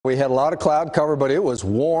We had a lot of cloud cover, but it was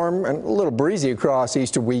warm and a little breezy across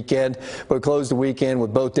Easter weekend, but closed the weekend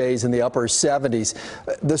with both days in the upper 70s.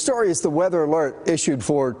 The story is the weather alert issued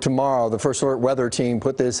for tomorrow. The First Alert Weather Team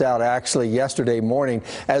put this out actually yesterday morning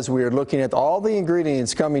as we are looking at all the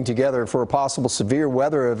ingredients coming together for a possible severe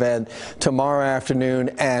weather event tomorrow afternoon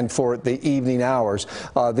and for the evening hours.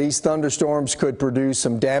 These thunderstorms could produce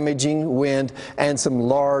some damaging wind and some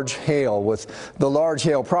large hail, with the large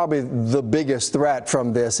hail probably the biggest threat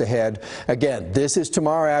from this ahead. Again, this is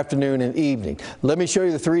tomorrow afternoon and evening. Let me show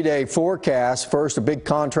you the 3-day forecast. First, a big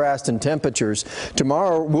contrast in temperatures.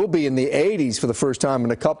 Tomorrow we'll be in the 80s for the first time in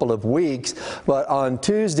a couple of weeks, but on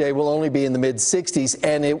Tuesday we'll only be in the mid-60s,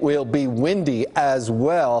 and it will be windy as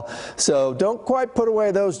well. So don't quite put away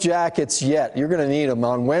those jackets yet. You're going to need them.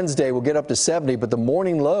 On Wednesday we'll get up to 70, but the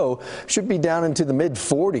morning low should be down into the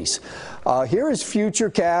mid-40s. Here is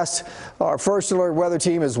Futurecast. Our First Alert Weather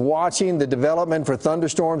Team is watching the development for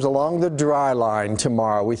thunderstorms along the dry line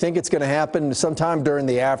tomorrow. We think it's going to happen sometime during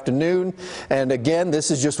the afternoon. And again, this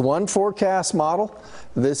is just one forecast model.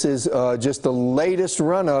 This is just the latest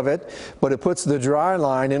run of it, but it puts the dry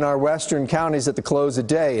line in our western counties at the close of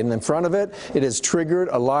day. And in front of it, it has triggered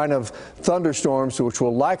a line of thunderstorms which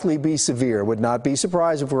will likely be severe. Would not be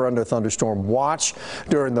surprised if we're under thunderstorm watch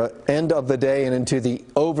during the end of the day and into the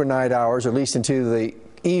overnight hours, or at least into the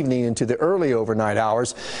evening into the early overnight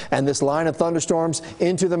hours, and this line of thunderstorms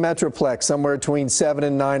into the metroplex somewhere between 7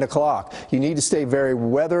 and 9 o'clock. You need to stay very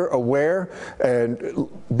weather aware and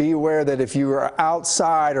be aware that if you are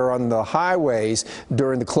outside or on the highways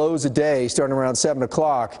during the close of day starting around 7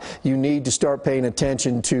 o'clock, you need to start paying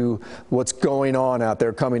attention to what's going on out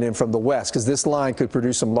there coming in from the west, because this line could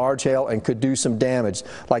produce some large hail and could do some damage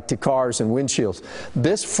like to cars and windshields.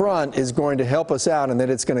 This front is going to help us out, and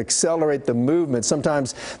that it's going to accelerate the movement.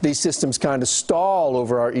 Sometimes these systems kind of stall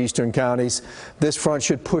over our eastern counties. This front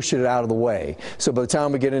should push it out of the way. So by the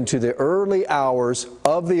time we get into the early hours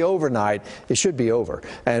of the overnight, it should be over,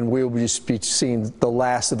 and we'll just be seeing the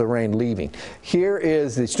last of the rain leaving. Here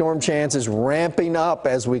is the storm chances ramping up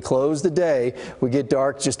as we close the day. We get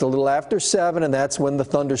dark just a little after 7, and that's when the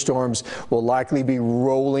thunderstorms will likely be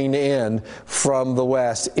rolling in from the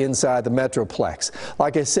west inside the metroplex.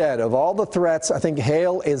 Like I said, of all the threats, I think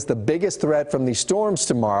hail is the biggest threat from these storms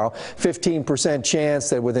tomorrow. 15% chance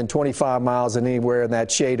that within 25 miles and anywhere in that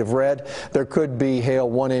shade of red, there could be hail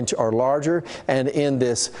 1 inch or larger. And in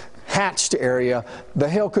this hatched area, the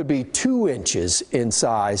hail could be 2 inches in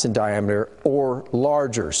size and diameter or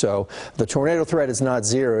larger. So the tornado threat is not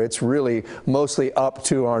zero. It's really mostly up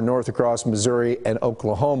to our north across Missouri and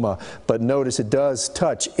Oklahoma. But notice it does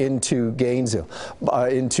touch into Gainesville,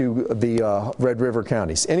 into the Red River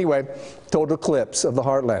counties. Anyway, total eclipse of the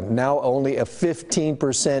heartland. Now only a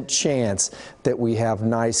 15% chance that we have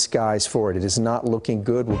nice skies for it. It is not looking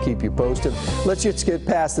good. We'll keep you posted. Let's just get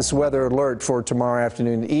past this weather alert for tomorrow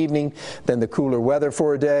afternoon and evening, then the cooler weather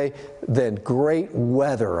for a day, then great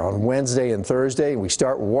weather on Wednesday and Thursday. We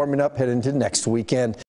start warming up heading into next weekend.